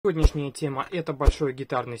Сегодняшняя тема – это большой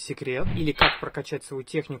гитарный секрет, или как прокачать свою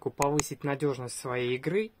технику, повысить надежность своей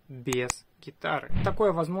игры без гитары.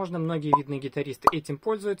 Такое возможно, многие видные гитаристы этим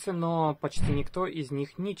пользуются, но почти никто из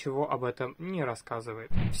них ничего об этом не рассказывает.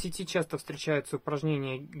 В сети часто встречаются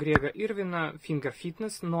упражнения Грега Ирвина Finger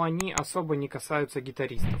Fitness, но они особо не касаются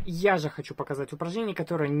гитаристов. Я же хочу показать упражнения,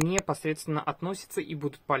 которые непосредственно относятся и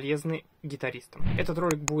будут полезны гитаристам. Этот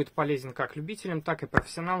ролик будет полезен как любителям, так и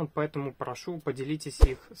профессионалам, поэтому прошу, поделитесь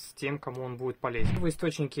их с тем, кому он будет полезен. В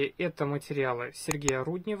источнике это материалы Сергея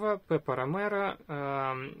Руднева, Пеппа Ромера,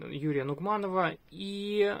 Юрия Нугманова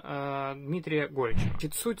и Дмитрия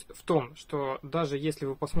Горичева. Суть в том, что даже если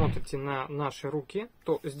вы посмотрите на наши руки,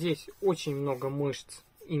 то здесь очень много мышц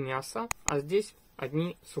и мяса, а здесь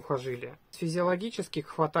одни сухожилия. Физиологически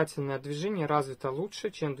хватательное движение развито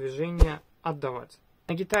лучше, чем движение отдавать.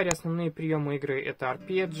 На гитаре основные приемы игры — это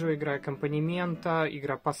арпеджио, игра аккомпанемента,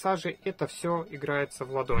 игра пассажей. Это все играется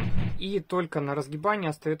в ладонь. И только на разгибании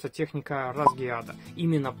остается техника разгиада.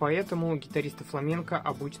 Именно поэтому гитаристы фламенко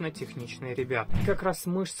обычно техничные ребята. Как раз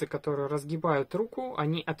мышцы, которые разгибают руку,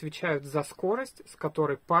 они отвечают за скорость, с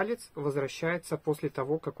которой палец возвращается после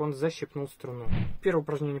того, как он защипнул струну. Первое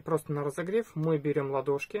упражнение просто на разогрев. Мы берем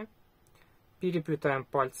ладошки, переплетаем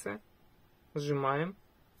пальцы, сжимаем.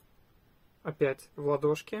 Опять в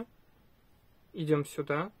ладошки, идем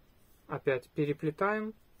сюда, опять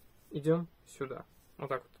переплетаем, идем сюда. Вот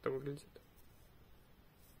так вот это выглядит.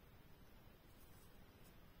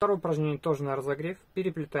 Второе упражнение тоже на разогрев.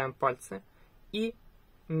 Переплетаем пальцы и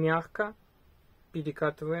мягко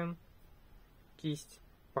перекатываем кисть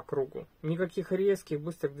по кругу. Никаких резких,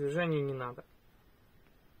 быстрых движений не надо.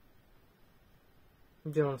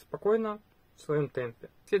 Делаем спокойно, в своем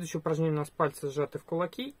темпе. Следующее упражнение: у нас пальцы сжаты в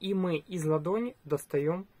кулаки, и мы из ладони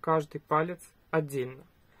достаем каждый палец отдельно.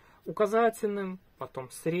 Указательным,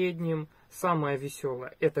 потом средним. Самое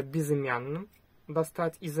веселое — это безымянным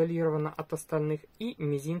достать изолированно от остальных, и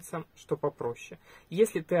мизинцем, что попроще.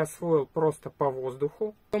 Если ты освоил просто по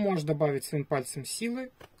воздуху, то можешь добавить своим пальцем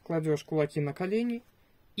силы, кладешь кулаки на колени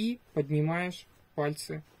и поднимаешь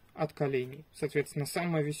пальцы от коленей. Соответственно,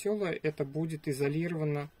 самое веселое — это будет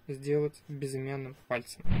изолированно сделать безымянным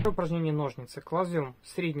пальцем. Упражнение ножницы. Кладем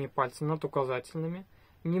средние пальцы над указательными,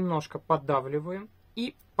 немножко поддавливаем,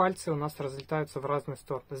 и пальцы у нас разлетаются в разные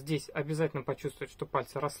стороны. Здесь обязательно почувствовать, что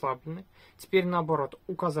пальцы расслаблены. Теперь наоборот,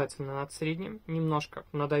 указательно над средним, немножко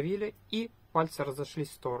надавили, и пальцы разошлись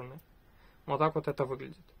в стороны. Вот так вот это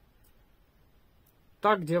выглядит.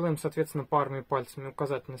 Так делаем, соответственно, парными пальцами: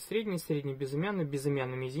 указательный, средний, средний безымянный,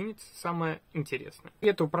 безымянный мизинец. Самое интересное.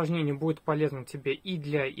 Это упражнение будет полезно тебе и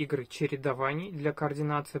для игры чередований, для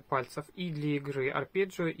координации пальцев, и для игры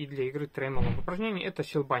арпеджио, и для игры тремоло. Упражнение — это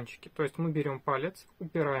щелбанчики. То есть мы берем палец,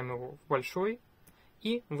 упираем его в большой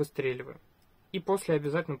и выстреливаем. И после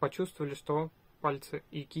обязательно почувствовали, что пальцы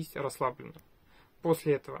и кисть расслаблены.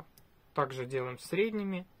 После этого также делаем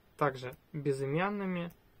средними, также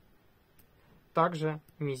безымянными, также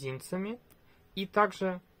мизинцами, и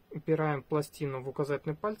также упираем пластину в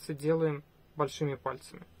указательные пальцы, делаем большими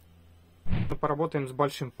пальцами. Мы поработаем с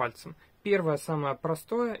большим пальцем. Первое, самое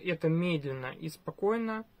простое, это медленно и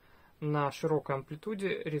спокойно на широкой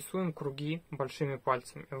амплитуде рисуем круги большими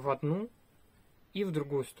пальцами в одну и в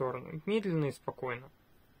другую сторону. Медленно и спокойно.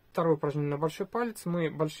 Второе упражнение на большой палец. Мы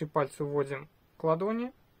большие пальцы вводим к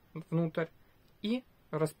ладони внутрь и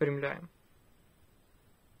распрямляем.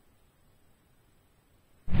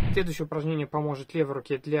 Следующее упражнение поможет левой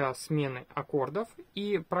руке для смены аккордов,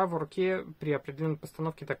 и правой руке при определенной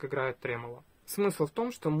постановке так играет тремоло. Смысл в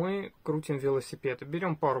том, что мы крутим велосипед.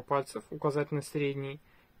 Берем пару пальцев, указательный, средний,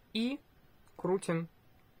 и крутим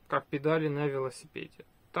как педали на велосипеде.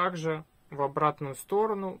 Также в обратную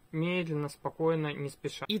сторону, медленно, спокойно, не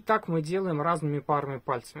спеша. И так мы делаем разными парами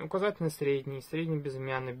пальцами. Указательный, средний, средний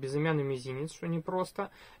безымянный, безымянный мизинец, что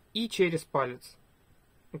непросто, и через палец.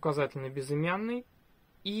 Указательный, безымянный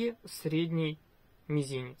и средний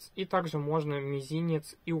мизинец. И также можно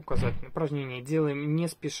мизинец и указательный. Упражнение делаем не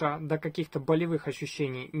спеша, до каких-то болевых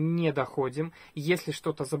ощущений не доходим. Если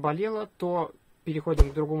что-то заболело, то переходим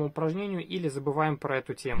к другому упражнению или забываем про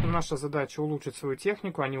эту тему. Наша задача улучшить свою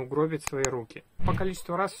технику, а не угробить свои руки. По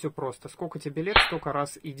количеству раз все просто. Сколько тебе лет, столько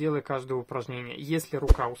раз и делай каждое упражнение. Если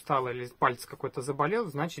рука устала или палец какой-то заболел,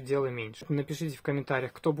 значит делай меньше. Напишите в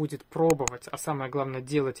комментариях, кто будет пробовать, а самое главное,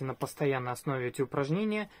 делать и на постоянной основе эти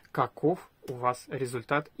упражнения, каков у вас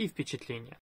результат и впечатление.